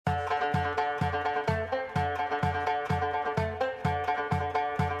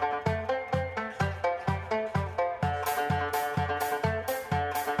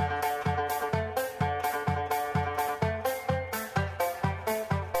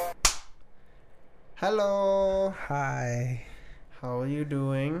Hello. Hi. How are you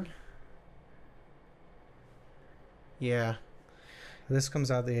doing? Yeah. This comes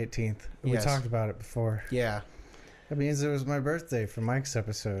out the 18th. We Yes. talked about it before. Yeah. That means it was my birthday for Mike's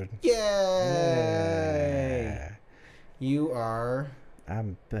episode. Yay! Yeah. You are...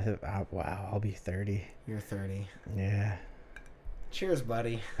 Wow, I'll be 30. You're 30. Yeah. Cheers,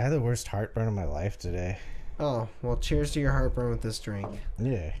 buddy. I had the worst heartburn of my life today. Oh, well, cheers to your heartburn with this drink.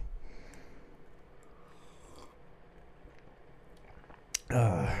 Yeah.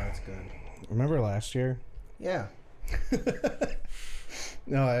 That's good. Remember last year? Yeah.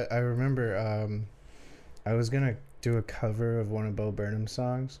 No, I remember I was going to do a cover of one of Bo Burnham's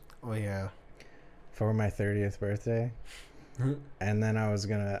songs Oh, yeah. for my 30th birthday. And then I was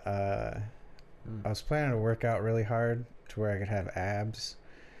going to... I was planning to work out really hard to where I could have abs.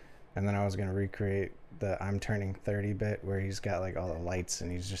 And then I was going to recreate the I'm turning 30 bit where he's got like all the lights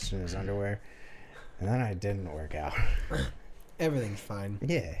and he's just in his underwear. And then I didn't work out. Everything's fine.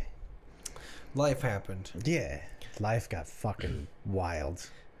 Yeah. Life happened. Yeah. Life got fucking wild.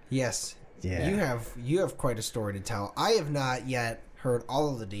 Yes. Yeah. You have quite a story to tell. I have not yet heard all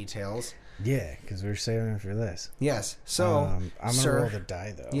of the details. Yeah, because we're saving it for this. Yes. So, I'm going to roll the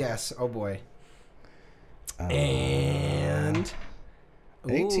die, though. Yes. Oh, boy. And...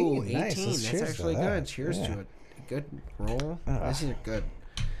 18. Ooh, Nice. 18. Let's That's cheers actually to that. good. Cheers Yeah. to it. Good roll. This is good.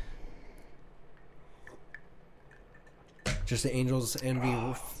 Just the Angel's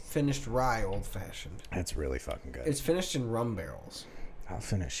Envy finished rye old fashioned. That's really fucking good. It's finished in rum barrels. I'll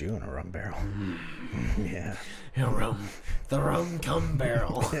finish you in a rum barrel. Yeah. The rum cum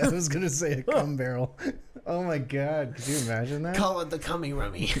barrel. Yeah, I was going to say a cum barrel. Oh my God. Could you imagine that? Call it the cummy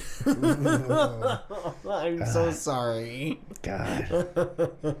rummy. I'm so sorry. God.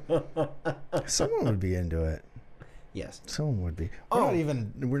 Someone would be into it. Yes. Someone would be.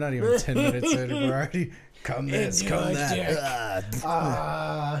 We're not even 10 minutes in. We're already come this, come that.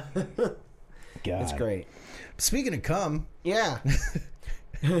 God. It's great. Speaking of cum. Yeah.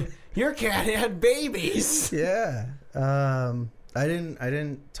 Your cat had babies. Yeah. I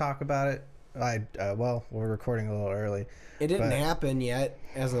didn't talk about it. Well, we're recording a little early. It didn't happen yet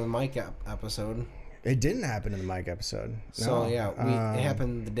as of the Mike episode. It didn't happen in the Mike episode. So No. yeah, it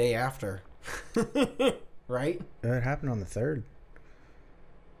happened the day after. Right? It happened on the 3rd.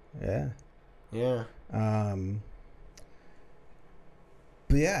 Yeah. Yeah.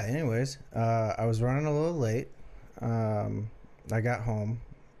 But yeah, anyways, I was running a little late. I got home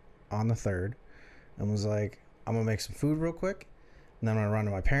on the 3rd and was like, I'm going to make some food real quick. And then I'm going to run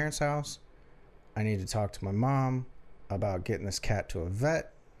to my parents' house. I need to talk to my mom about getting this cat to a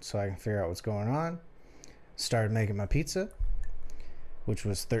vet so I can figure out what's going on. Started making my pizza, which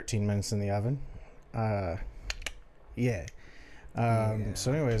was 13 minutes in the oven. Yeah.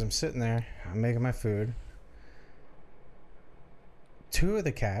 So anyways, I'm sitting there. I'm making my food. 2 of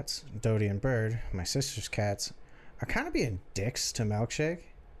the cats, Dodie and Bird, my sister's cats, are kind of being dicks to Milkshake,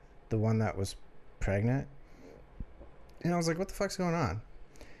 the one that was pregnant. And I was like, what the fuck's going on?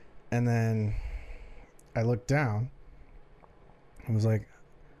 And then I looked down and was like,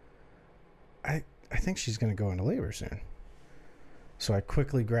 I think she's going to go into labor soon. So I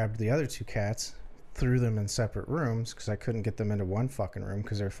quickly grabbed the other 2 cats, threw them in separate rooms because I couldn't get them into one fucking room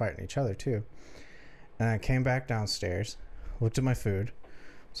because they were fighting each other too. And I came back downstairs, looked at my food.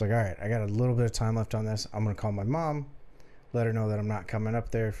 I was like, all right, I got a little bit of time left on this. I'm going to call my mom, let her know that I'm not coming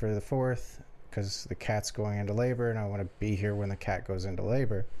up there for the 4th because the cat's going into labor and I want to be here when the cat goes into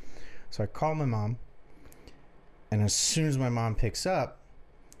labor. So I call my mom, and as soon as my mom picks up,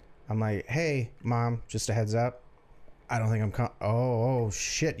 I'm like, hey, Mom, just a heads up. I don't think I'm oh,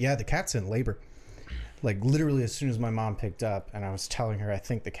 shit. Yeah, the cat's in labor. Like, literally as soon as my mom picked up and I was telling her I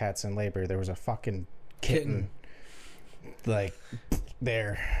think the cat's in labor, there was a fucking kitten. Like,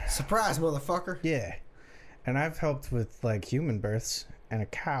 there. Surprise, motherfucker. Yeah. And I've helped with, like, human births and a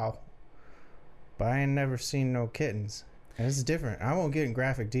cow, but I ain't never seen no kittens. And it's different. I won't get in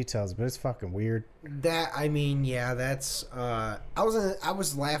graphic details, but it's fucking weird. That's I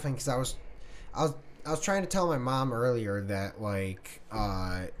was laughing because I was trying to tell my mom earlier that like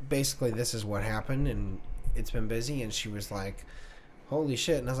basically this is what happened and it's been busy, and she was like, holy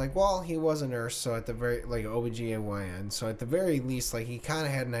shit. And I was like, well, he was a nurse, so at the very like OBGYN, so at the very least like he kind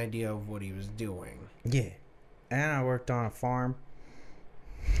of had an idea of what he was doing. Yeah. And I worked on a farm.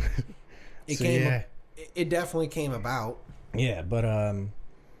 It definitely came about. Yeah, but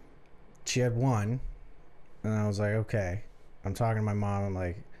she had one, and I was like, okay. I'm talking to my mom. I'm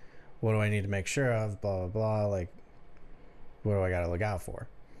like, what do I need to make sure of? Blah, blah, blah. Like, what do I got to look out for?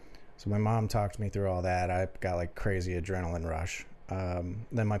 So my mom talked me through all that. I got like crazy adrenaline rush.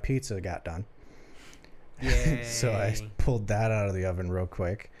 Then my pizza got done. Yay. So I pulled that out of the oven real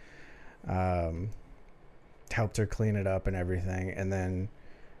quick. Helped her clean it up and everything. And then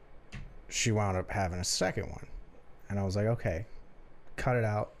she wound up having a second one. And I was like, okay, cut it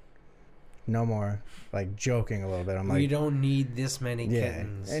out. No more. Like, joking a little bit. I'm like, we don't need this many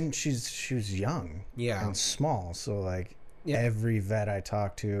kittens. And she was young. Yeah. And small. So, like, every vet I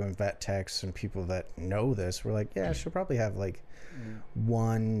talk to and vet techs and people that know this were like, yeah, she'll probably have, like,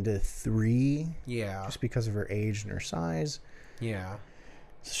 1 to 3. Yeah. Just because of her age and her size. Yeah.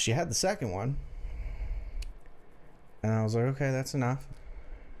 So she had the second one. And I was like, okay, that's enough.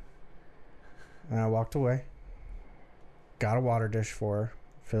 And I walked away. Got a water dish for her.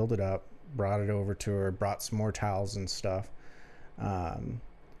 Filled it up. Brought it over to her. Brought some more towels and stuff.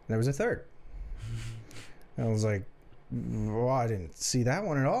 There was a third. And I was like, well, I didn't see that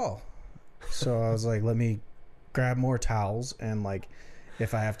one at all. So I was like, let me grab more towels. And, like,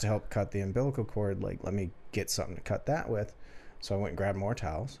 if I have to help cut the umbilical cord, like, let me get something to cut that with. So I went and grabbed more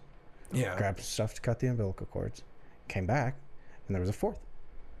towels. Yeah. Grabbed stuff to cut the umbilical cords. Came back, and there was a fourth.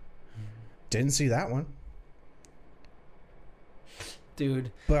 Didn't see that one.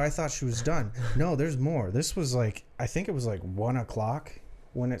 Dude. But I thought she was done. No, there's more. This was like, I think it was like 1 o'clock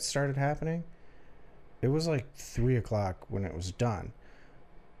when it started happening. It was like 3 o'clock when it was done.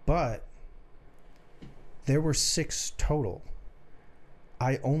 But there were 6 total.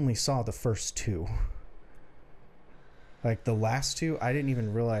 I only saw the first 2. Like, the last 2, I didn't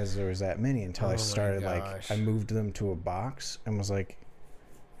even realize there was that many until I started, like, I moved them to a box and was like,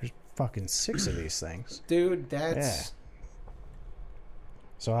 there's fucking 6 of these things. Dude, that's... Yeah.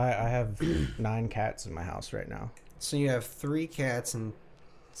 So I have 9 cats in my house right now. So you have 3 cats and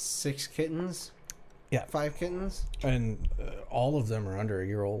 6 kittens? Yeah. 5 kittens? And all of them are under a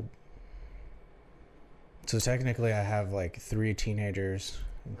year old. So technically I have, like, 3 teenagers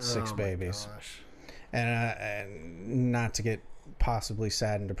and 6 babies. Gosh. And not to get possibly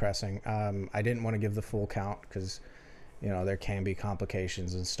sad and depressing, I didn't want to give the full count because, you know, there can be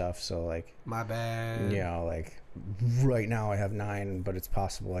complications and stuff. So, like, my bad. You know, like, right now I have 9, but it's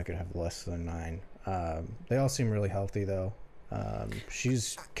possible I could have less than 9. They all seem really healthy, though.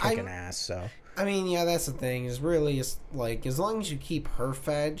 She's kicking ass, so. I mean, yeah, that's the thing. Is really, it's like, as long as you keep her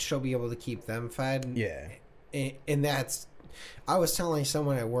fed, she'll be able to keep them fed. Yeah. And that's... I was telling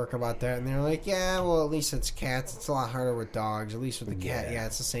someone at work about that, and they're like, yeah, well, at least it's cats. It's a lot harder with dogs. At least with the cat, yeah,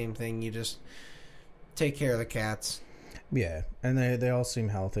 it's the same thing. You just take care of the cats. Yeah, and they all seem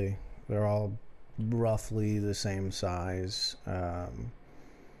healthy. They're all roughly the same size.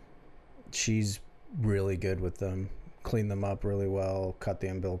 She's really good with them. Cleaned them up really well. Cut the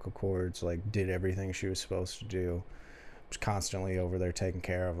umbilical cords. Like, did everything she was supposed to do. Was constantly over there taking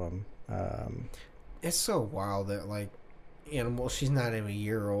care of them. It's so wild that, like, animal, she's not even a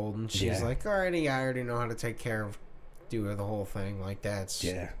year old, and she's like, alrighty, I already know how to take care of, do the whole thing. Like, that's...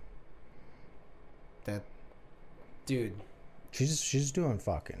 Yeah. That... Dude. She's doing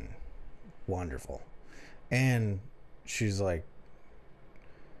fucking wonderful. And she's, like,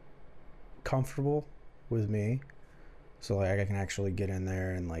 comfortable with me. So, like, I can actually get in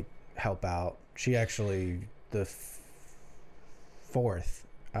there and, like, help out. She actually, the fourth,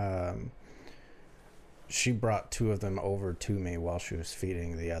 she brought 2 of them over to me while she was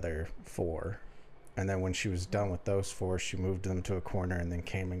feeding the other 4. And then when she was done with those 4, she moved them to a corner and then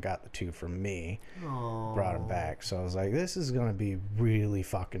came and got the 2 from me. Aww. Brought them back. So I was like, this is going to be really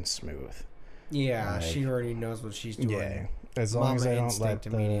fucking smooth. Yeah, like, she already knows what she's doing. Yeah. As long as I don't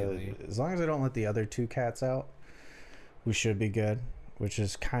let the other 2 cats out, we should be good, which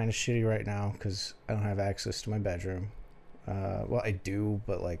is kind of shitty right now because I don't have access to my bedroom. Well, I do,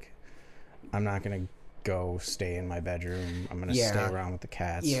 but, like, I'm not going to go stay in my bedroom. I'm gonna stay around with the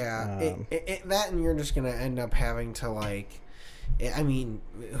cats. Yeah, that, and you're just gonna end up having to, like, I mean,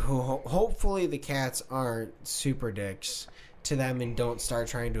 hopefully the cats aren't super dicks to them and don't start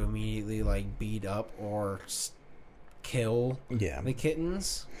trying to immediately, like, beat up or kill the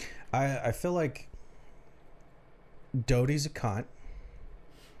kittens. I feel like Dodie's a cunt,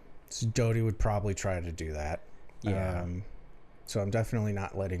 so Dodie would probably try to do that. So I'm definitely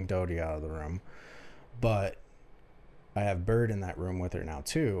not letting Dodie out of the room. But I have Bird in that room with her now,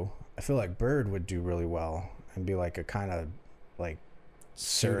 too. I feel like Bird would do really well and be like a kind of, like,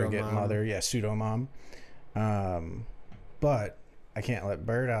 surrogate mother. Yeah, pseudo-mom. But I can't let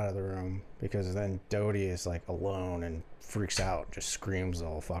Bird out of the room because then Dodie is, like, alone and freaks out, just screams the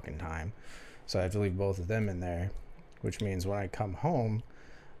whole fucking time. So I have to leave both of them in there, which means when I come home,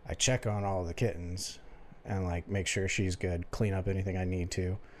 I check on all the kittens and, like, make sure she's good, clean up anything I need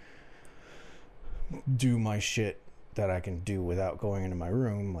to. Do my shit that I can do without going into my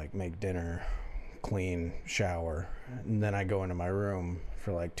room, like make dinner, clean, shower, and then I go into my room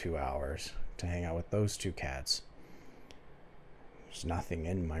for like 2 hours to hang out with those two cats. There's nothing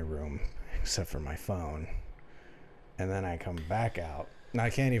in my room except for my phone. And then I come back out. And I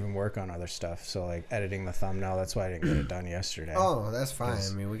can't even work on other stuff. So, like, editing the thumbnail, that's why I didn't get it done yesterday. Oh, that's fine.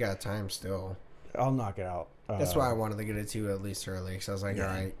 I mean, we got time still. I'll knock it out. That's why I wanted to get it to you at least early. Because I was like, all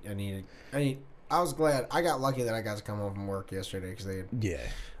right, I was glad. I got lucky that I got to come home from work yesterday. Because they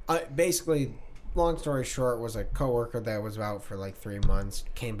basically, long story short, was a coworker that was out for like 3 months.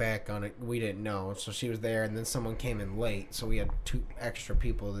 Came back on it. We didn't know. So she was there. And then someone came in late. So we had 2 extra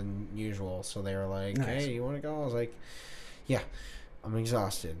people than usual. So they were like, nice. Hey, you want to go? I was like, yeah. I'm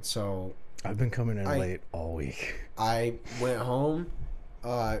exhausted, so... I've been coming in late all week. I went home,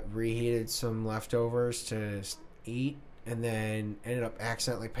 reheated some leftovers to eat, and then ended up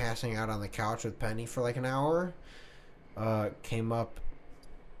accidentally passing out on the couch with Penny for like an hour. Came up,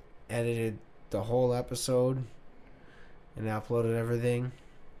 edited the whole episode, and uploaded everything.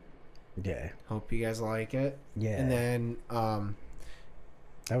 Yeah. Hope you guys like it. Yeah. And then...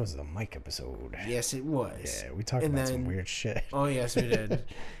 that was the Mike episode. Yes, it was. Yeah, we talked about some weird shit. Oh, yes, we did.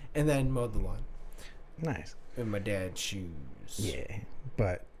 And then mowed the lawn. Nice. In my dad's shoes. Yeah.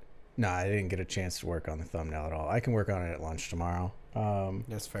 But, no, I didn't get a chance to work on the thumbnail at all. I can work on it at lunch tomorrow.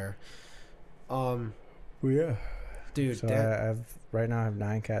 That's fair. Well, yeah. Dude, so right now I have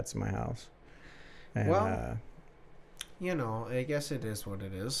 9 cats in my house. And, well, you know, I guess it is what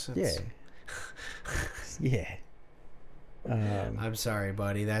it is. Yeah. Yeah. I'm sorry,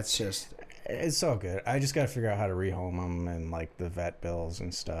 buddy. That's just... It's all good. I just got to figure out how to rehome them and, like, the vet bills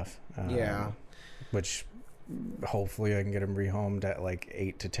and stuff. Yeah. Which, hopefully, I can get them rehomed at, like,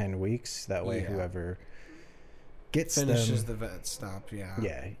 8 to 10 weeks. That way, whoever finishes the vet stop, yeah.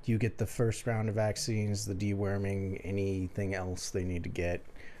 Yeah. You get the first round of vaccines, the deworming, anything else they need to get.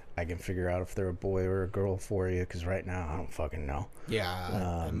 I can figure out if they're a boy or a girl for you, because right now, I don't fucking know.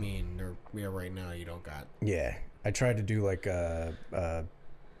 Yeah. I mean, right now, you don't got... Yeah. I tried to do like a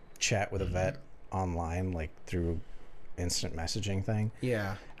chat with a vet online, like through instant messaging thing.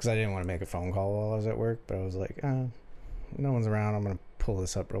 Yeah. Because I didn't want to make a phone call while I was at work, but I was like, no one's around. I'm going to pull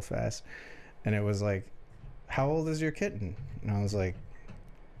this up real fast. And it was like, how old is your kitten? And I was like,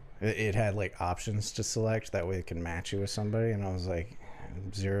 it had like options to select. That way it can match you with somebody. And I was like,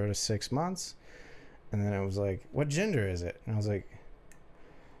 0 to 6 months. And then it was like, what gender is it? And I was like,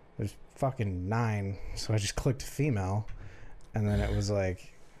 there's fucking 9, so I just clicked female, and then it was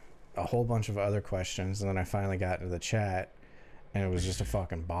like a whole bunch of other questions, and then I finally got into the chat, and it was just a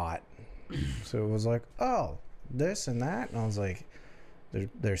fucking bot. So it was like, oh, this and that, and I was like,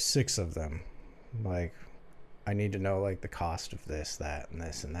 there's 6 of them. Like, I need to know like the cost of this, that, and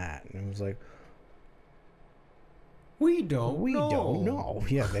this and that, and it was like, we don't know.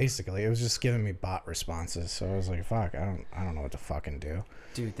 Yeah, basically, it was just giving me bot responses. So I was like, "Fuck, I don't know what to fucking do."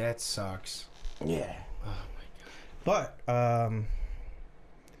 Dude, that sucks. Yeah. Oh my god. But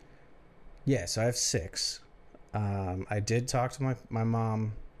yeah. So I have 6. I did talk to my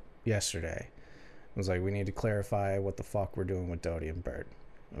mom yesterday. I was like, we need to clarify what the fuck we're doing with Dodie and Bird.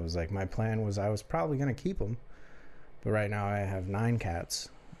 It was like my plan was I was probably gonna keep them, but right now I have 9 cats.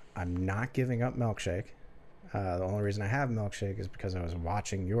 I'm not giving up Milkshake. The only reason I have Milkshake is because I was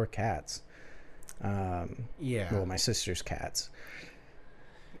watching your cats. Well, my sister's cats.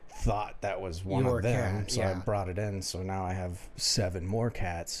 Thought that was one of them, so I brought it in. So now I have 7 more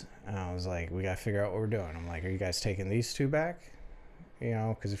cats. And I was like, we got to figure out what we're doing. I'm like, are you guys taking these 2 back? You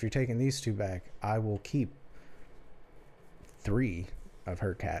know, because if you're taking these 2 back, I will keep 3 of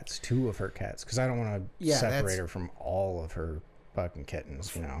her cats, 2 of her cats, because I don't want to separate her from all of her fucking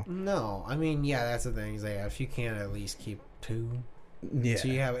kittens, you know. No, I mean, yeah, that's the thing. Is that if you can't at least keep 2, yeah, so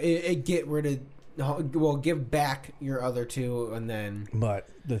you have it get rid of. Well, give back your other 2, and then. But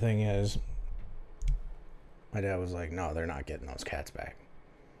the thing is, my dad was like, "No, they're not getting those cats back.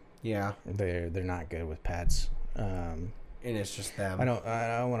 Yeah, they're not good with pets." And it's just them. I don't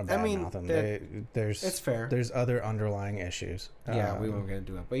want to badmouth them. It's fair. There's other underlying issues. Yeah, we won't get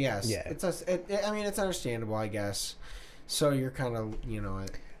into it, but yes, yeah, it's understandable, I guess. So you're kind of, you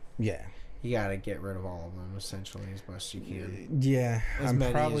gotta get rid of all of them essentially as best you can. Yeah, as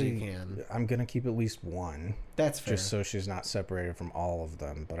many as you can. I'm gonna keep at least 1. That's fair. Just so she's not separated from all of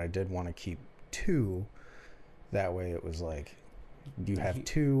them. But I did want to keep 2. That way, it was like you have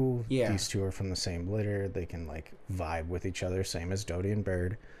 2. Yeah. These 2 are from the same litter. They can like vibe with each other, same as Dodie and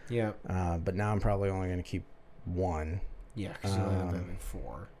Bird. Yeah. But now I'm probably only gonna keep 1. Yeah, because you only have them in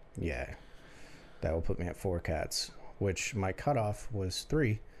 4. Yeah, that will put me at 4 cats. Which my cutoff was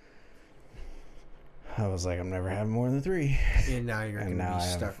 3. I was like, I'm never having more than 3. And now you're going to be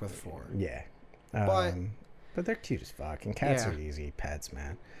stuck with 4. Yeah. But they're cute as fuck, and cats are easy pets,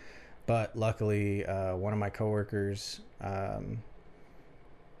 man. But luckily, one of my coworkers, I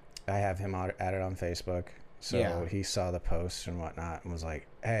have him added on Facebook, so he saw the post and whatnot and was like,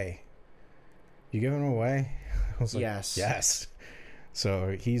 "Hey, you giving them away?" I was like, yes.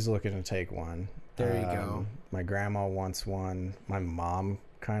 So he's looking to take one. There you go. My grandma wants one. My mom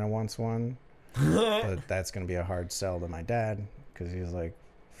kind of wants one, but that's gonna be a hard sell to my dad because he's like,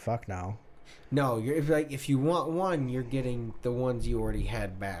 "Fuck no." No, you're like, if you want one, you're getting the ones you already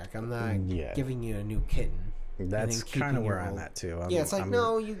had back. I'm not giving you a new kitten. That's kind of where I'm at too. It's like,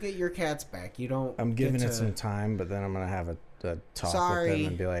 no, you get your cats back. You don't. I'm giving it some time, but then I'm gonna have a talk with them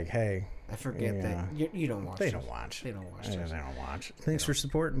and be like, "Hey, I forget that you don't watch. They don't watch. They don't watch. They don't watch. Thanks for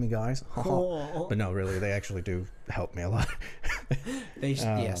supporting me, guys." But no, really, they actually do help me a lot.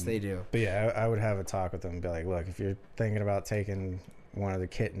 Yes, they do. But yeah, I would have a talk with them and be like, "Look, if you're thinking about taking one of the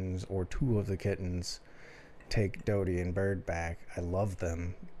kittens or two of the kittens, take Dodie and Bird back. I love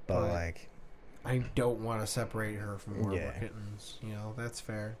them, but like, I don't want to separate her from more of her kittens. You know, that's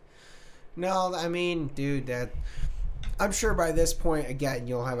fair. No, I mean, dude, I'm sure by this point, again,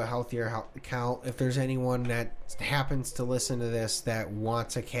 you'll have a healthier account. If there's anyone that happens to listen to this that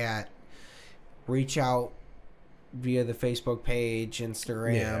wants a cat, reach out via the Facebook page,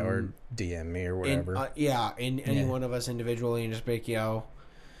 Instagram, or DM me or whatever. Any one of us individually, and just be like, yo.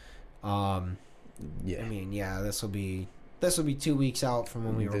 I mean, this will be 2 weeks out from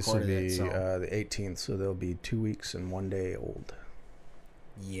when we recorded it. This will be the 18th, so they'll be 2 weeks and 1 day old.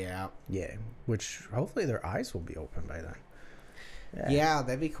 Yeah. Yeah, which hopefully their eyes will be open by then. Yeah,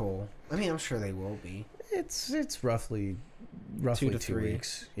 that'd be cool. I mean, I'm sure they will be. It's roughly 2 to 3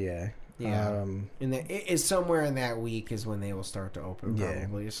 weeks. Yeah. Yeah. It's somewhere in that week is when they will start to open,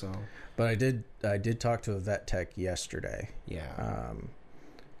 probably. So. But I did talk to a vet tech yesterday. Yeah.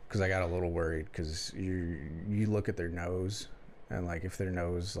 Because I got a little worried because you look at their nose and like if their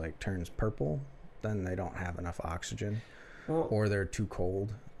nose like turns purple, then they don't have enough oxygen. Or they're too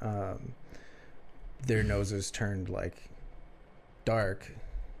cold. Their noses turned like dark.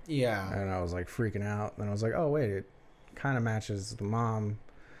 Yeah. And I was like freaking out. And I was like, oh wait, it kind of matches the mom.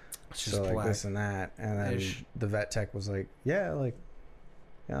 So like black. This and that. And then the vet tech was like, that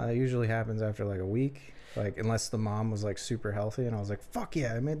usually happens after like a week. Like unless the mom was like super healthy. And I was like, fuck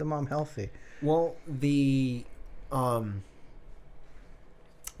yeah, I made the mom healthy. Well, the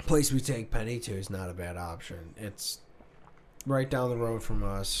place we take Penny to is not a bad option. It's right down the road from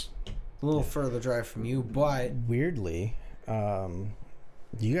us, a little further drive from you, but weirdly,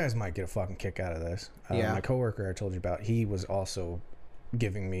 you guys might get a fucking kick out of this. My coworker I told you about, he was also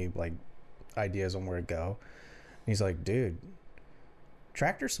giving me like ideas on where to go. He's like, dude,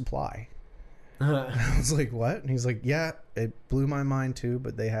 Tractor Supply. I was like, what? And he's like, yeah, it blew my mind too,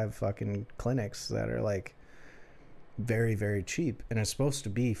 but they have fucking clinics that are like very, very cheap, and it's supposed to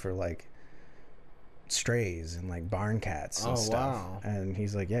be for like strays and like barn cats and stuff. Wow. And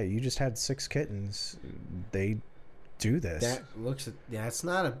he's like, yeah, you just had 6 kittens. They do this. That looks it's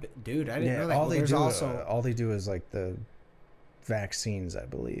not a dude. I didn't know that. All they do is like the vaccines, I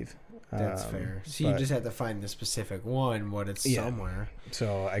believe. That's fair. So you just have to find the specific one, but it's somewhere.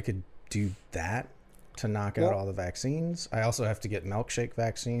 So I could do that to knock out all the vaccines. I also have to get Milkshake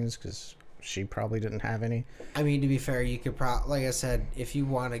vaccines because she probably didn't have any. I mean, to be fair, you could like I said, if you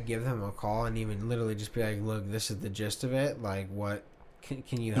want to give them a call and even literally just be like, look, this is the gist of it. Like, what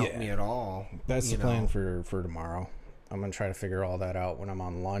can you help me at all? That's the plan for tomorrow. I'm going to try to figure all that out when I'm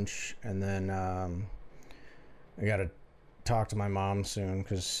on lunch. And then I got to talk to my mom soon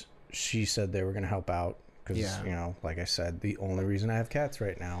because she said they were going to help out. Because, like I said, the only reason I have cats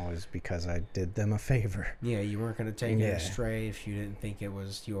right now is because I did them a favor. Yeah, you weren't going to take it astray if you didn't think it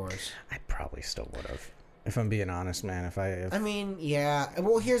was yours. I probably still would have. If I'm being honest, man. I mean, yeah.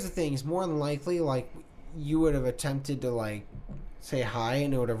 Well, here's the thing. It's more than likely, like, you would have attempted to, like, say hi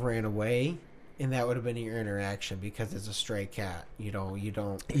and it would have ran away. And that would have been your interaction because it's a stray cat. You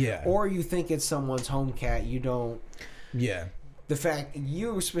don't. Yeah. Or you think it's someone's home cat. You don't. Yeah. The fact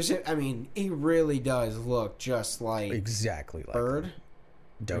I mean, he really does look just like exactly like Bird.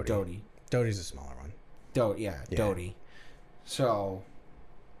 Dodie. Dodie's a smaller one. Dodie. So,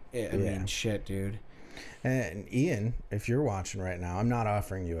 I mean, shit, dude. And Ian, if you're watching right now, I'm not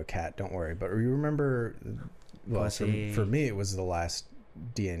offering you a cat. Don't worry. But you remember, well, for me, it was the last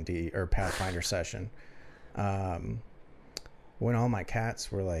D&D or Pathfinder session. When all my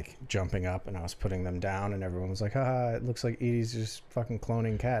cats were like jumping up and I was putting them down and everyone was like, haha, it looks like Edie's just fucking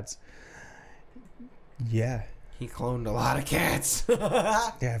cloning cats. Yeah. He cloned a lot of cats.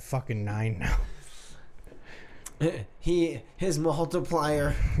 Yeah, fucking 9 now. His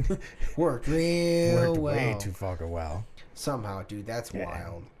multiplier worked real well. Way too fucking well. Somehow, dude, that's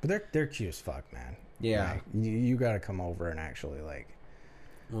wild. But they're cute as fuck, man. Yeah. Like, you got to come over and actually like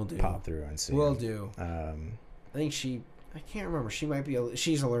We'll do. pop through and see. We'll do. I think I can't remember. She might be.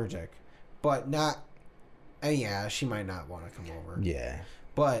 She's allergic, but not. Yeah, she might not want to come over. Yeah.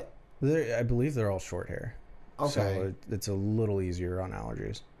 But I believe they're all short hair. Okay. So it's a little easier on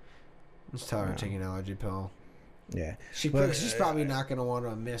allergies. Let's tell her to take an allergy pill. Yeah. She's probably not going to want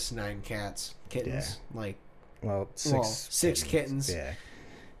to miss 9 kittens. Yeah. Like, well, 6 kittens. Yeah.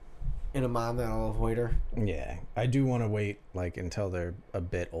 And a mom that'll avoid her. Yeah. I do want to wait like until they're a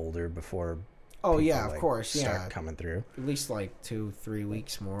bit older before of like, course. start coming through. At least like 2-3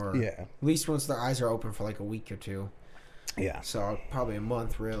 weeks more. Yeah. At least once their eyes are open for like a week or 2. Yeah. So probably a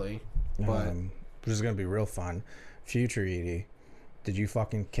month really. But which is going to be real fun. Future Edie, did you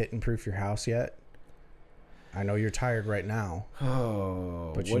fucking kitten proof your house yet? I know you're tired right now.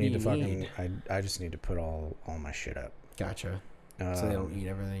 Oh, but you need to fucking. I just need to put all my shit up. Gotcha. So they don't eat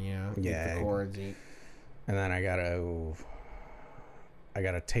everything, yeah. Yeah. Eat the cords, eat. And then I gotta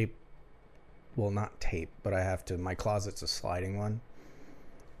tape. Well, not tape, but I have to. My closet's a sliding one,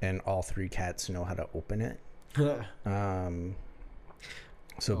 and all 3 cats know how to open it.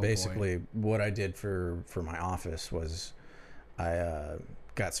 So basically, what I did for my office was, I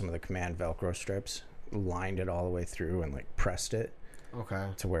got some of the Command Velcro strips, lined it all the way through, and like pressed it. Okay.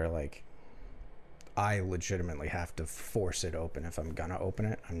 To where like I legitimately have to force it open if I'm gonna open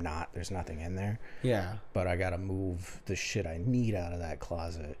it. I'm not. There's nothing in there. Yeah. But I gotta move the shit I need out of that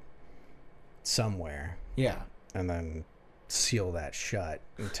closet somewhere. Yeah. And then seal that shut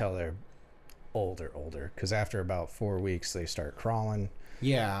until they're older. Because after about 4 weeks, they start crawling.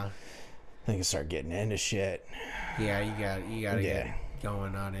 Yeah. They can start getting into shit. Yeah, you gotta get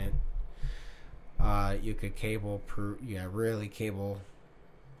going on it. You could really cable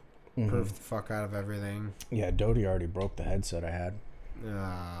proof the fuck out of everything. Yeah, Dodie already broke the headset I had.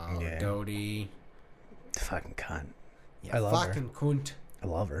 Oh, yeah. Dodie. Fucking cunt. Yeah, I love fucking her. cunt. I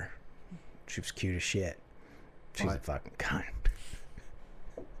love her. She was cute as shit. She's a fucking cunt.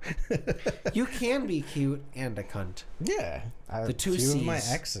 You can be cute and a cunt. Yeah. The 2 C's. Of my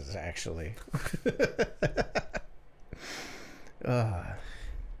exes, actually.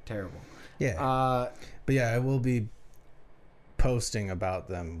 Terrible. Yeah. But yeah, I will be posting about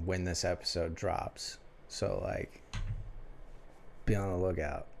them when this episode drops. So, like, be on the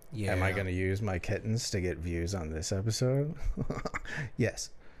lookout. Yeah. Am I going to use my kittens to get views on this episode? Yes.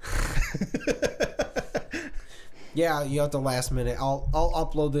 Yeah, you have to last minute. I'll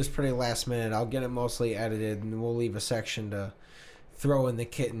upload this pretty last minute. I'll get it mostly edited, and we'll leave a section to throw in the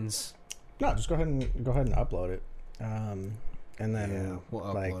kittens. No, just go ahead and upload it. And then we'll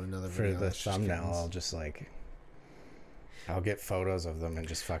upload another video for the thumbnail. I'll get photos of them and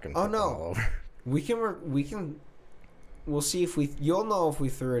just fucking put them all over. We can. We'll see if you'll know if we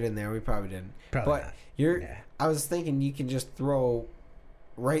threw it in there. We probably didn't. Probably not. I was thinking you can just throw.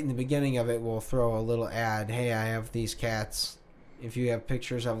 Right in the beginning of it, we'll throw a little ad. Hey, I have these cats. If you have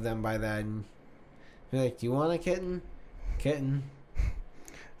pictures of them by then, be like, do you want a kitten? Kitten.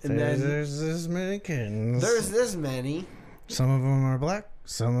 And then there's this many kittens. There's this many. Some of them are black.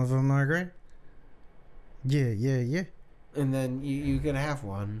 Some of them are gray. Yeah. And then you can have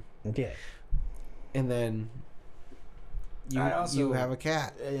one. Yeah. And then you have a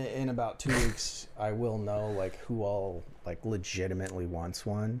cat. In about 2 weeks, I will know like who all like legitimately wants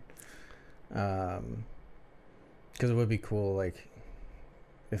one. Because it would be cool, like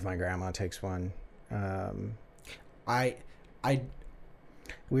if my grandma takes one. We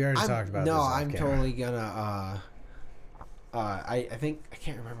already talked about this. No, I'm totally gonna. I think I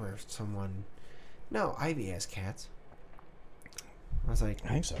can't remember if someone. No, Ivy has cats. I was like, I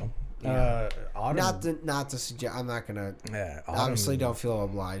think so. Yeah. Autumn, not to suggest. I'm not gonna. Yeah, obviously, don't feel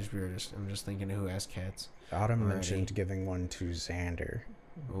obliged. I'm just thinking of who has cats. Autumn mentioned giving one to Xander,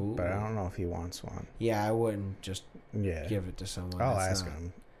 but I don't know if he wants one. Yeah, I wouldn't just give it to someone. I'll ask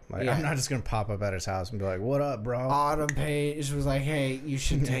him. Like, I'm not just gonna pop up at his house and be like, "What up, bro?" Autumn Page was like, "Hey, you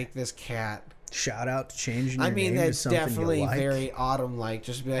should take this cat." Shout out to changing your name to that's something definitely you like. very Autumn-like.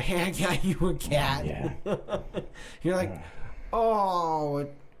 Just be like, "Hey, I got you a cat." Yeah. You're like, "Oh,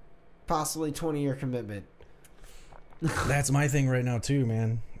 possibly 20-year commitment." That's my thing right now too,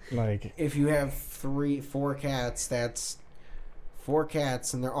 man. Like, if you have 4 cats, that's 4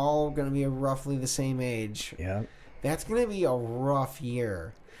 cats, and they're all going to be roughly the same age. Yeah. That's going to be a rough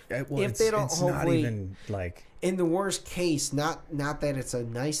year. Well, if they don't, it's not even like, in the worst case, not that it's a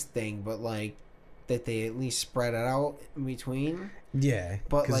nice thing, but like that they at least spread it out in between. Yeah,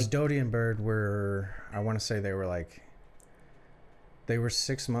 but because like Dodie and Bird were, I want to say they were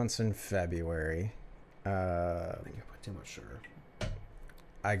 6 months in February. I think I put too much sugar.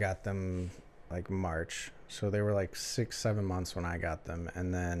 I got them like March, so they were like 6-7 months when I got them,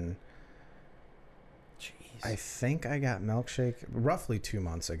 and then Jeez. I think I got Milkshake roughly 2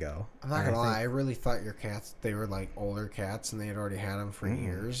 months ago. I'm not gonna lie, I really thought your cats, they were like older cats and they had already had them for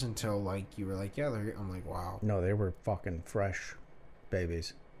years until like you were like, yeah, I'm like, wow. No, they were fucking fresh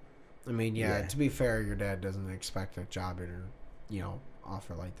babies. I mean, yeah, to be fair, your dad doesn't expect a job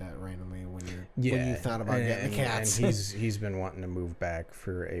offer like that randomly when you thought about getting the cats. And he's been wanting to move back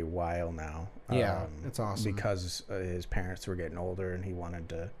for a while now. Yeah, it's awesome. Because his parents were getting older and he wanted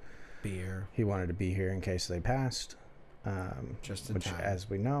to be here. He wanted to be here in case they passed. Just in which, time. as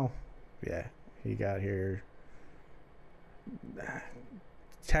we know, he got here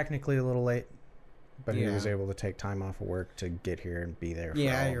technically a little late, but he was able to take time off of work to get here and be there for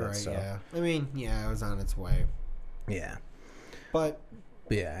all you're of it, right, so. yeah. I mean, it was on its way. Yeah. But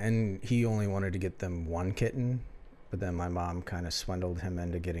yeah, and he only wanted to get them one kitten, but then my mom kind of swindled him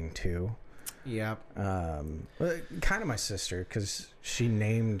into getting two. Yep. Kind of my sister, because she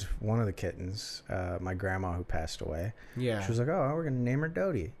named one of the kittens, my grandma who passed away. Yeah. She was like, oh, we're going to name her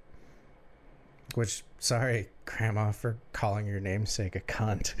Dodie. Which, sorry, Grandma, for calling your namesake a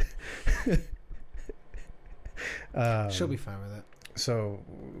cunt. She'll be fine with it. So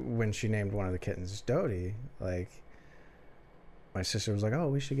when she named one of the kittens Dodie, like, my sister was like, oh,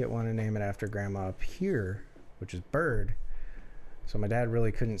 we should get one and name it after Grandma up here, which is Bird. So my dad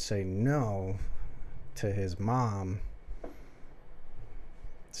really couldn't say no to his mom.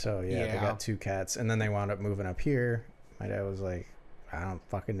 So they got two cats, and then they wound up moving up here. My dad was like, I don't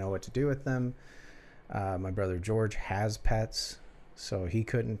fucking know what to do with them. My brother George has pets, so he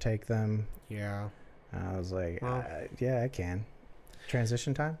couldn't take them. Yeah. I was like, well, I can.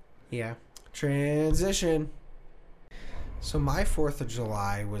 Transition time? Yeah. Transition. So my 4th of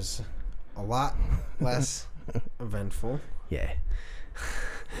July was a lot less eventful. Yeah.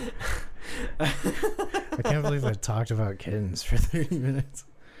 I can't believe I talked about kittens for 30 minutes.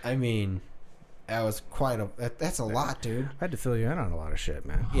 I mean, that was that's a lot, dude. I had to fill you in on a lot of shit,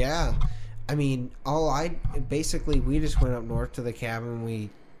 man. Yeah. I mean, we just went up north to the cabin we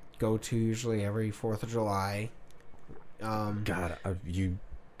go to usually every 4th of July. God, you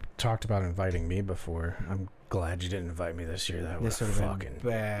talked about inviting me before. I'm glad you didn't invite me this year. That would have fucking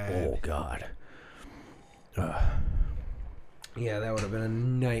been bad. Oh, God. Yeah, that would have been a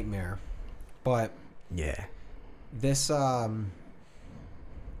nightmare. But yeah, this no,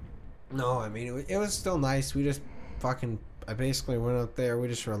 I mean it was still nice. We just I basically went up there. We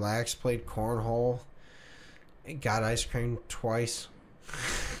just relaxed, played cornhole, and got ice cream twice.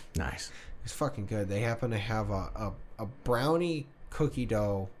 Nice. It's fucking good. They happen to have a brownie cookie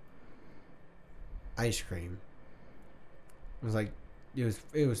dough ice cream. It was like it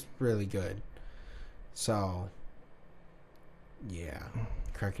was really good. So yeah,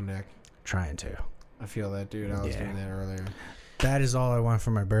 cracking neck. Trying to. I feel that, dude. I was doing that earlier. That is all I want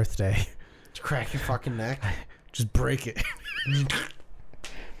for my birthday. To crack your fucking neck. Just break it.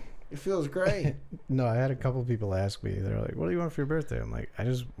 It feels great. No, I had a couple people ask me. They're like, what do you want for your birthday? I'm like, I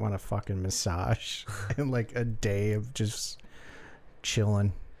just want a fucking massage and like a day of just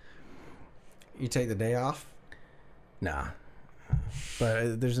chilling. You take the day off? Nah.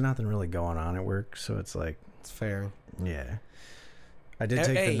 But there's nothing really going on at work, so it's like... It's fair. Yeah. I did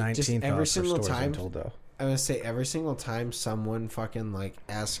take the 19th off for stores, I'm told, though. I was gonna say, every single time someone fucking, like,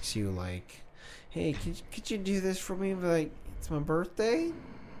 asks you, like, hey, could you do this for me? Be like, it's my birthday?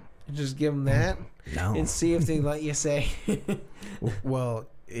 And just give them that? No. And see if they let you say. Well,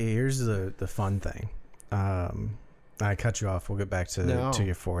 here's the fun thing. I cut you off. We'll get back to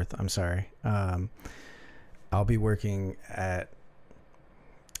your 4th. I'm sorry. I'll be working at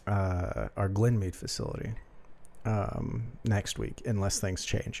our Glenmead facility next week, unless things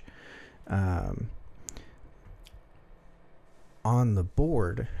change. On the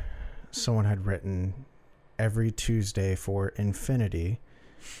board, someone had written every Tuesday for infinity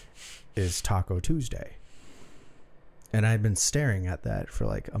is Taco Tuesday. And I'd been staring at that for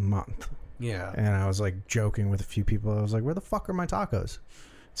like a month. Yeah. And I was like joking with a few people. I was like, where the fuck are my tacos? It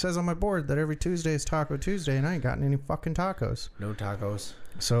says on my board that every Tuesday is Taco Tuesday, and I ain't gotten any fucking tacos. No tacos.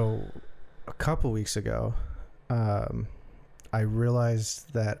 So a couple weeks ago, I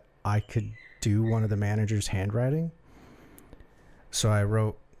realized that I could do one of the manager's handwriting. So I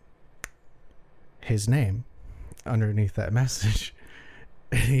wrote his name underneath that message.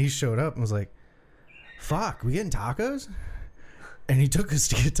 And he showed up and was like, fuck, we getting tacos? And he took us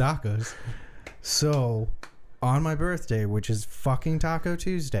to get tacos. So, on my birthday, which is fucking Taco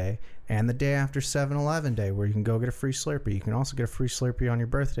Tuesday, and the day after 7-Eleven Day, where you can go get a free Slurpee. You can also get a free Slurpee on your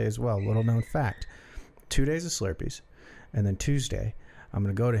birthday as well. Little known fact. 2 days of Slurpees. And then Tuesday, I'm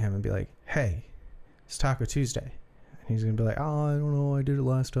going to go to him and be like, hey, it's Taco Tuesday. And he's going to be like, oh, I don't know. I did it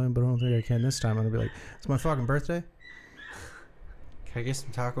last time, but I don't think I can this time. I'm going to be like, it's my fucking birthday. Can I get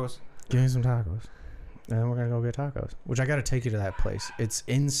some tacos? Give me some tacos. And then we're going to go get tacos. Which I got to take you to that place. It's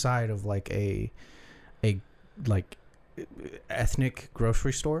inside of like a ethnic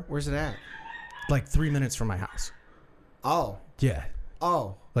grocery store. Where's it at? Like 3 minutes from my house. Oh. Yeah.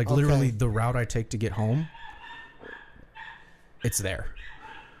 Oh. Like okay. literally the route I take to get home, it's there.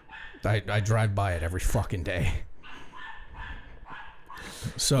 I drive by it every fucking day.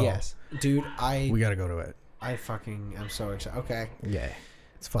 So yes, dude, we got to go to it. I'm so excited. Okay. Yeah.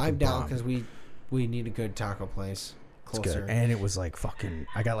 It's fucking I'm down bomb. because we need a good taco place closer. It's good. And it was like fucking,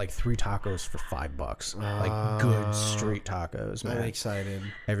 I got like 3 tacos for $5. Like good street tacos, man. I'm excited.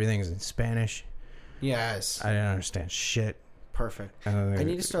 Everything's in Spanish. Yes. I didn't understand shit. Perfect. I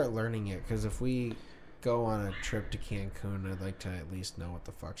need to start learning it because if we go on a trip to Cancun, I'd like to at least know what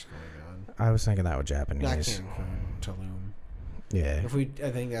the fuck's going on. I was thinking that with Japanese. Not Cancun, Tulum. Yeah.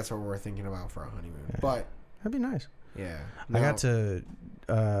 I think that's what we're thinking about for a honeymoon. Yeah. But that'd be nice. Yeah. I got to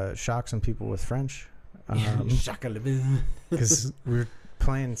shock some people with French. Because we were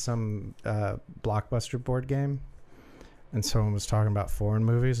playing some Blockbuster board game. And someone was talking about foreign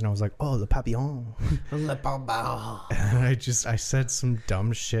movies, and I was like, "Oh, Le Papillon." Le Papillon. And I said some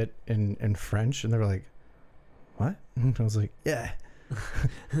dumb shit in French, and they were like, "What?" And I was like, "Yeah,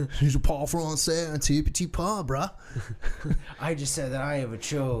 je parle français un petit peu, bruh." I just said that I have a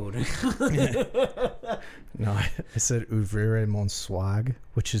chode. No, I said "ouvrir mon swag,"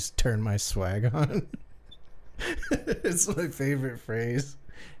 which is turn my swag on. It's my favorite phrase.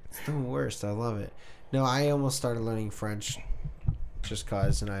 It's the worst. I love it. No, I almost started learning French just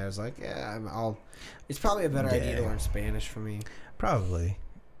cause, and I was like, yeah, it's probably a better idea to learn Spanish for me. Probably.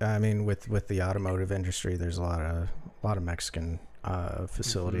 I mean, with the automotive industry, there's a lot of Mexican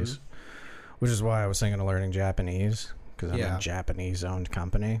facilities, which is why I was thinking of learning Japanese, because I'm a Japanese-owned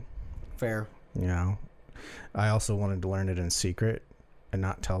company. Fair. You know, I also wanted to learn it in secret and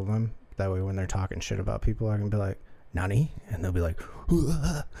not tell them. That way, when they're talking shit about people, I can be like, "Nani?" and they'll be like,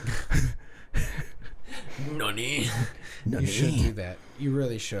 Nani. You should do that. You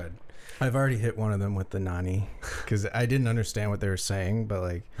really should. I've already hit one of them with the nani because I didn't understand what they were saying, but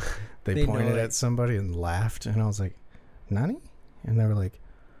like they pointed at somebody and laughed, and I was like, "Nani?" and they were like,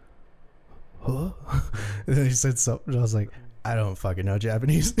 "Huh?" And then he said something, and I was like, "I don't fucking know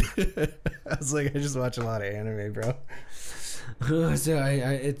Japanese." I was like, "I just watch a lot of anime, bro." So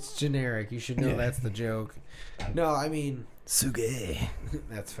it's generic. You should know that's the joke. No, I mean, Suge.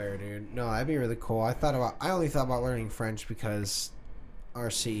 That's fair, dude. No, that'd be really cool. I only thought about learning French because our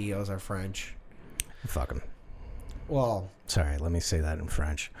CEOs are French. Fuck them. Well, sorry, let me say that in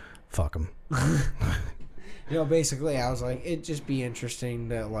French. Fuck them. Basically, I was like, it'd just be interesting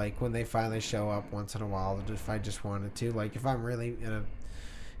to, like, when they finally show up once in a while, if I just wanted to, like, if I'm really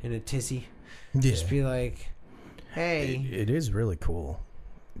in a tizzy, just be like, hey. It is really cool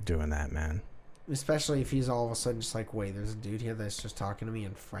doing that, man. Especially if he's all of a sudden just like, wait, there's a dude here that's just talking to me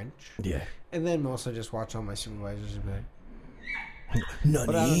in French. Yeah. And then mostly just watch all my supervisors and be like, Nani?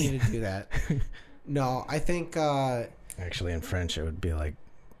 But I don't need to do that. No, I think... actually, in French, it would be like,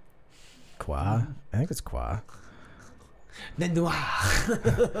 quoi? I think it's quoi.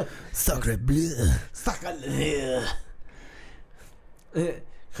 Nendois. Sacre bleu. Sacre bleu. Did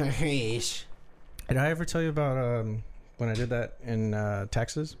I ever tell you about when I did that in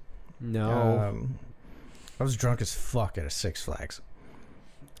Texas? No. I was drunk as fuck at a Six Flags.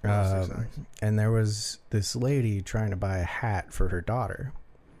 And there was this lady trying to buy a hat for her daughter.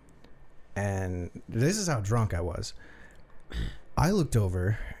 And this is how drunk I was. I looked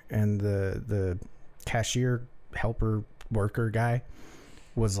over, and the cashier helper worker guy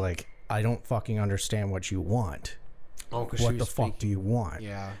was like, I don't fucking understand what you want. Oh, what the fuck do you want?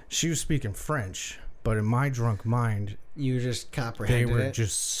 Yeah. She was speaking French, but in my drunk mind, you just comprehended they were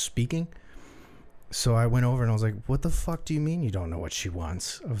just speaking. So I went over and I was like, what the fuck do you mean you don't know what she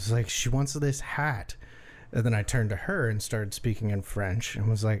wants? I was like, she wants this hat. And then I turned to her and started speaking in French and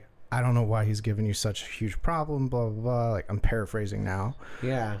was like, I don't know why he's giving you such a huge problem, blah, blah, blah. Like, I'm paraphrasing now.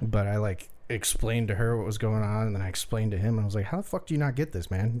 Yeah. But I, like, explained to her what was going on, and then I explained to him, and I was like, how the fuck do you not get this,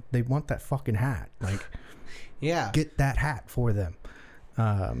 man? They want that fucking hat. Like, yeah, get that hat for them.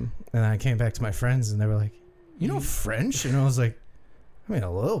 And I came back to my friends, and they were like, you know French? And I was like, I mean,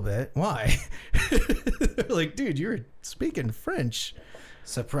 a little bit. Why? They're like, dude, you were speaking French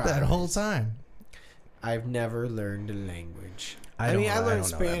Surprise. that whole time. I've never learned a language. I I learned don't know that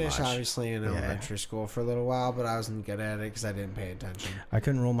Spanish, much. obviously, in elementary school for a little while, but I wasn't good at it because I didn't pay attention. I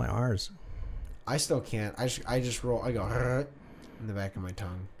couldn't roll my R's. I still can't. I just roll. I go in the back of my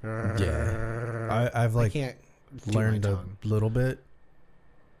tongue. Yeah. I've like I can't do learned my a tongue. little bit,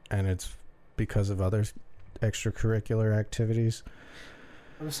 and it's because of other extracurricular activities.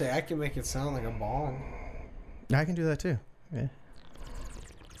 I'm gonna say I can make it sound like a bong. I can do that too. Yeah.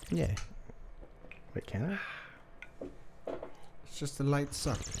 Yeah. Wait, can I? It's just a light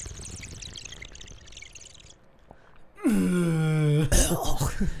suck.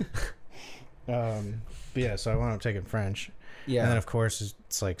 But yeah, so I wound up taking French. Yeah. And then, of course,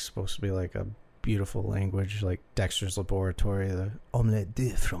 it's like supposed to be like a beautiful language, like Dexter's Laboratory, the omelette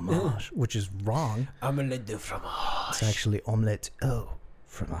de fromage, which is wrong. Omelette de fromage. It's actually omelette au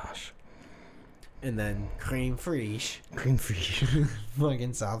fromage. And then creme fraiche. Cream free.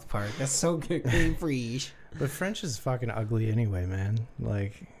 Fucking South Park. That's so good. Creme fraiche. But French is fucking ugly anyway, man.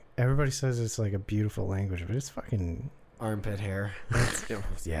 Like, everybody says it's like a beautiful language, but it's fucking... Armpit hair.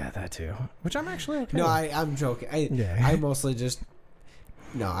 Yeah, that too. Which I'm actually okay No, with. I'm joking. I mostly just...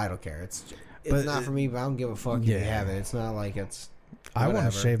 No, I don't care. It's But not for me, but I don't give a fuck if you have it. It's not like it's... I want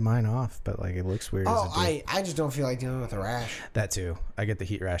whatever. to shave mine off, but like it looks weird. Oh, as a dude. I just don't feel like dealing with a rash. That too. I get the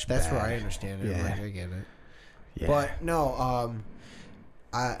heat rash. That's bad. where I understand it. Yeah. Like, I get it. Yeah. But no,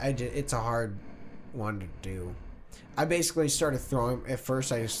 it's a hard one to do. I basically started throwing. At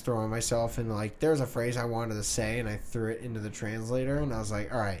first, I was throwing myself in like there's a phrase I wanted to say, and I threw it into the translator, and I was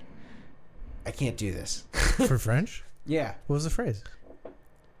like, all right, I can't do this. For French, Yeah. what was the phrase?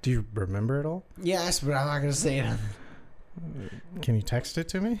 Do you remember it all? Yes, but I'm not gonna say it. Can you text it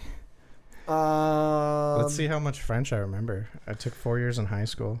to me? Let's see how much French I remember. I took 4 years in high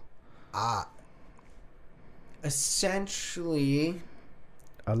school. Essentially,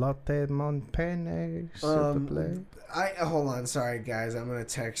 A latte mon penne, s'il te plaît. hold on, sorry guys, I'm gonna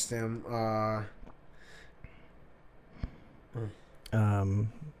text him.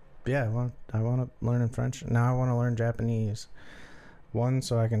 Yeah, I want to learn in French. Now I want to learn Japanese. 1,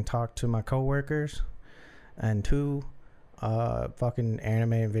 so I can talk to my coworkers, and 2, fucking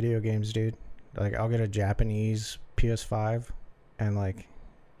anime and video games, dude. Like, I'll get a Japanese PS5 and like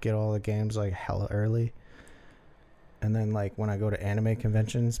get all the games like hella early. And then like when I go to anime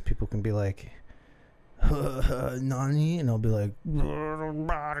conventions, people can be like, "Nani?" and I'll be like,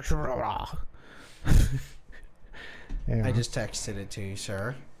 yeah. I just texted it to you,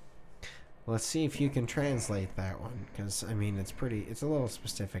 sir. Let's see if you can translate that one, because I mean it's a little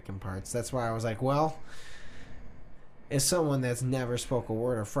specific in parts. That's why I was like, well, as someone that's never spoke a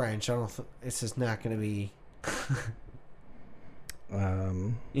word of French, this is not going to be.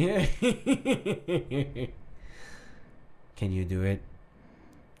 Yeah. Can you do it?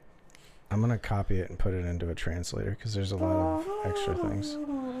 I'm gonna copy it and put it into a translator because there's a lot of extra things.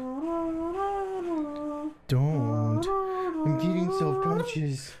 Don't. I'm getting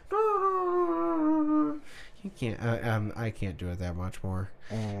self-conscious. You can't. I can't do it that much more.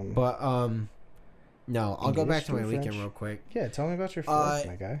 Um, But no, I'll go back to my English or weekend French? real quick. Yeah, tell me about your fourth,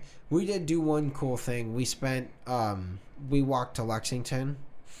 my guy. We did do one cool thing. We spent we walked to Lexington,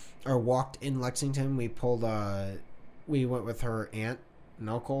 or walked in Lexington. We pulled we went with her aunt and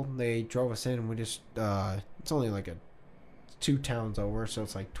uncle. They drove us in, and we just it's only like 2 towns over, so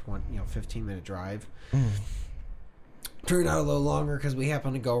it's like 15-minute drive. Turned out a little longer because we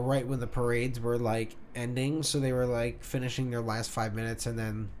happened to go right when the parades were like ending, so they were like finishing their last 5 minutes and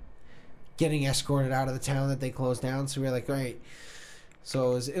then getting escorted out of the town that they closed down. So we were like, great.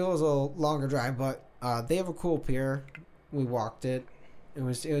 So it was a longer drive, but they have a cool pier. We walked it. It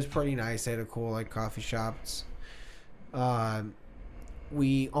was pretty nice. They had a cool like coffee shops. There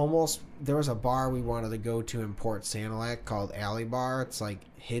was a bar we wanted to go to in Port Sanilac called Alley Bar. It's like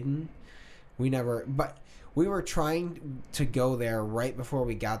hidden. But we were trying to go there right before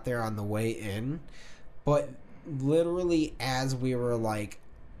we got there on the way in, but literally as we were like,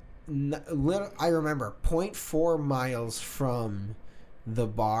 I remember 0.4 miles from the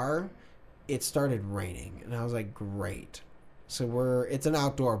bar, it started raining, and I was like, great. So it's an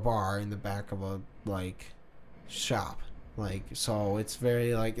outdoor bar in the back of a like shop, like, so it's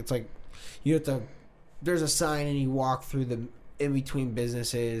very like, it's like you have to, there's a sign and you walk through the in between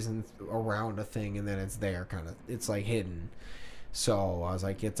businesses and around a thing, and then it's there, kind of, it's like hidden. So I was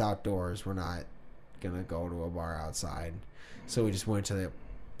like, it's outdoors, we're not gonna go to a bar outside. So we just went to the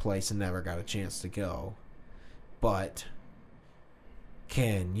place and never got a chance to go. But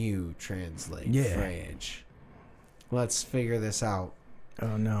can you translate French? Let's figure this out.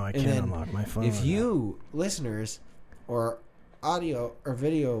 Oh no, I can't unlock my phone. If you listeners or audio or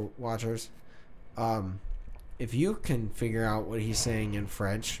video watchers If you can figure out what he's saying in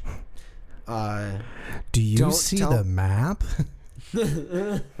French, do you see the map?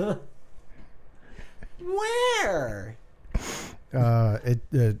 Where?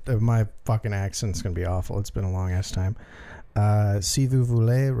 My fucking accent's gonna be awful. It's been a long ass time. Si vous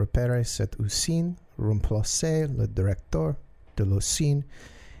voulez repérer cette usine, remplacez le directeur de l'usine.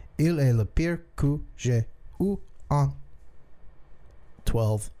 Il est le pire que j'ai eu en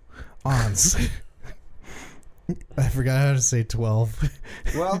 12 ans. I forgot how to say 12.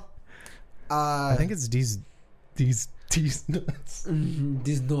 Well, I think it's these nuts.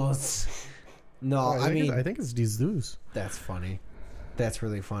 These nuts. No, I think it's these do's. That's funny. That's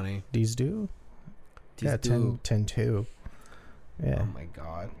really funny. These do? Yeah, 10-2. Yeah. Oh my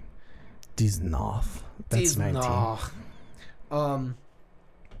god. These noth. That's 19.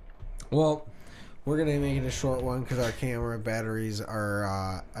 Well, we're gonna make it a short one because our camera batteries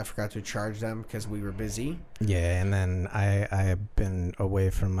are. I forgot to charge them because we were busy. Yeah, and then I have been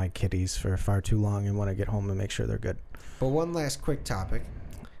away from my kitties for far too long and want to get home and make sure they're good. But one last quick topic.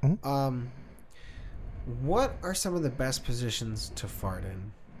 Mm-hmm. What are some of the best positions to fart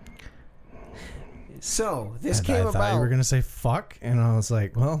in? So this came about. I thought you were gonna say fuck, and I was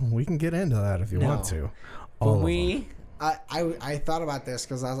like, well, we can get into that if you want to. I thought about this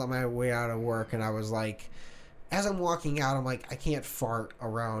because I was on my way out of work, and I was like, as I'm walking out, I'm like, I can't fart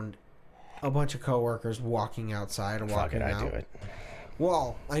around a bunch of coworkers walking outside and walking out. I do it.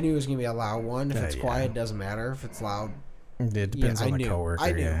 Well, I knew it was gonna be a loud one. If it's quiet, it doesn't matter. If it's loud, it depends on the coworker.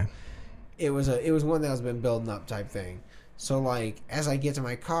 I knew. Yeah. It was one that has been building up type thing. So like as I get to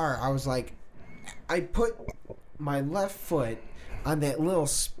my car, I was like, I put my left foot on that little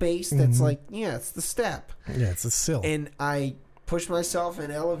space that's like, it's the step. Yeah, it's a sill. And I pushed myself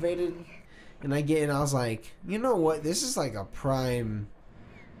and elevated, and I was like, you know what? This is like a prime,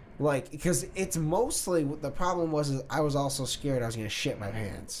 like, because it's mostly, the problem was I was also scared I was going to shit my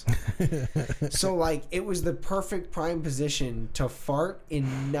pants. So like it was the perfect prime position to fart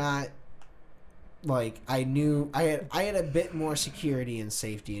and not, like, I knew I had a bit more security and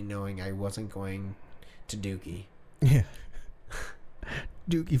safety in knowing I wasn't going to Dookie. Yeah.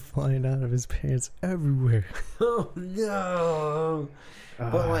 Dookie flying out of his pants everywhere. Oh no.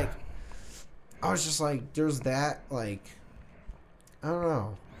 But like I was just like, there's that, like, I don't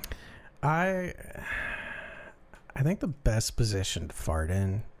know. I think the best position to fart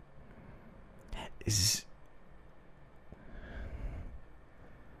in is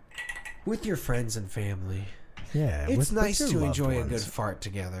with your friends and family. Yeah, it's nice to enjoy a good fart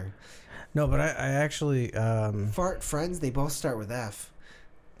together. No, but I actually fart friends. They both start with F.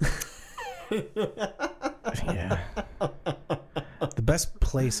 Yeah. The best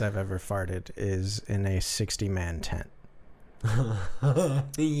place I've ever farted is in a 60-man tent.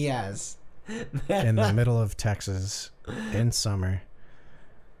 Yes. In the middle of Texas in summer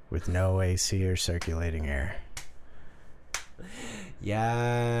with no AC or circulating air.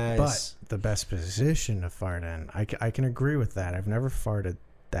 Yes. But the best position to fart in, I can agree with that. I've never farted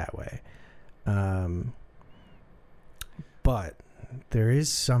that way. But there is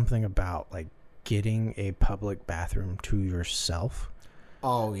something about, like, getting a public bathroom to yourself.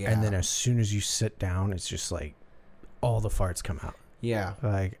 Oh, yeah. And then as soon as you sit down, it's just like all the farts come out. Yeah.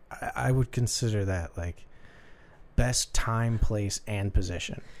 Like, I would consider that, like, best time, place, and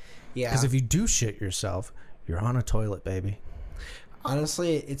position. Yeah. Because if you do shit yourself, you're on a toilet, baby.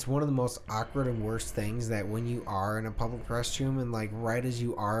 Honestly, it's one of the most awkward and worst things that when you are in a public restroom and, like, right as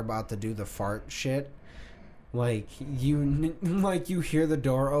you are about to do the fart shit, like, you hear the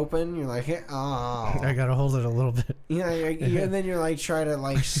door open, you're like, oh. I gotta hold it a little bit. Yeah, and then you're like, try to,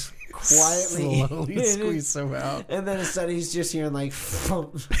 like, quietly slowly squeeze some out. And then instead he's just hearing, like,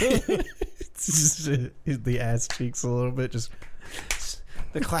 it's just the ass cheeks a little bit, just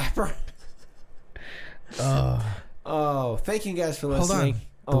the clapper. Oh, thank you guys for listening. Hold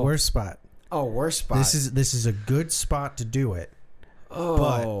on. The worst spot. Oh, worst spot. This is a good spot to do it. Oh.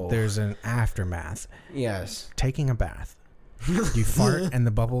 But there's an aftermath. Yes. Taking a bath. You fart and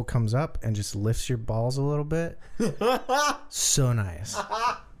the bubble comes up and just lifts your balls a little bit. So nice.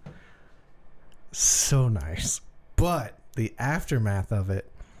 So nice. But the aftermath of it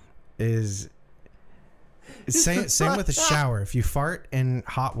is same with a shower. If you fart in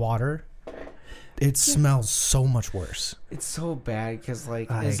hot water, it smells so much worse. It's so bad because, like,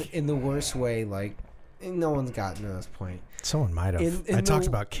 in the worst way, like, no one's gotten to this point. Someone might have. I talked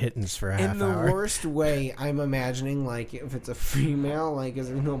about kittens for a half hour. In the worst way, I'm imagining, like, if it's a female, like, is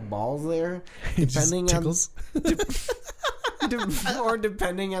there no balls there? Depending on or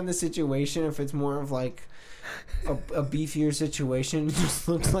depending on the situation, if it's more of, like, a beefier situation. It just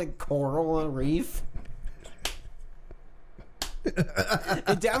looks like coral reef.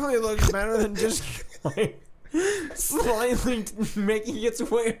 It definitely looks better than just like slightly making its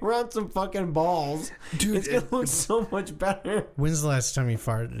way around some fucking balls. Dude, it's gonna look so much better. When's the last time you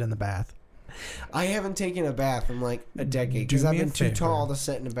farted in the bath? I haven't taken a bath in like a decade because I've been too tall to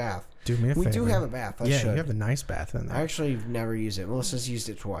sit in a bath. Do me a favor. We do have a bath. You have a nice bath in there. I actually never use it. Melissa's used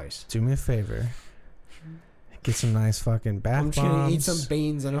it twice. Do me a favor. Get some nice fucking bath bombs. I'm trying to eat some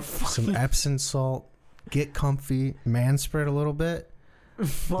beans and some Epsom salt. Get comfy. Man spread a little bit.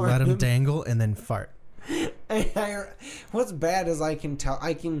 Let them dangle and then fart. What's bad is I can tell.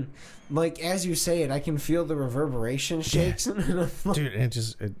 I can, like, as you say it, I can feel the reverberation shakes. Yeah. Dude,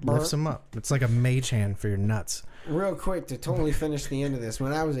 it lifts them up. It's like a mage hand for your nuts. Real quick, to totally finish the end of this,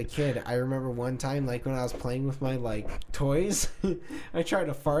 when I was a kid, I remember one time, like, when I was playing with my, like, toys, I tried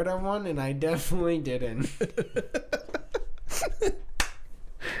to fart on one, and I definitely didn't.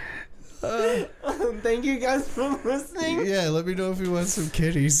 Thank you guys for listening. Yeah, let me know if you want some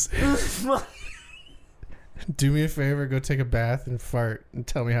kitties. Do me a favor, go take a bath and fart and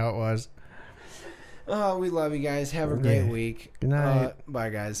tell me how it was. Oh, we love you guys. Have a great week. Good night. Bye,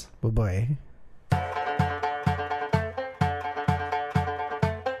 guys. Bye-bye.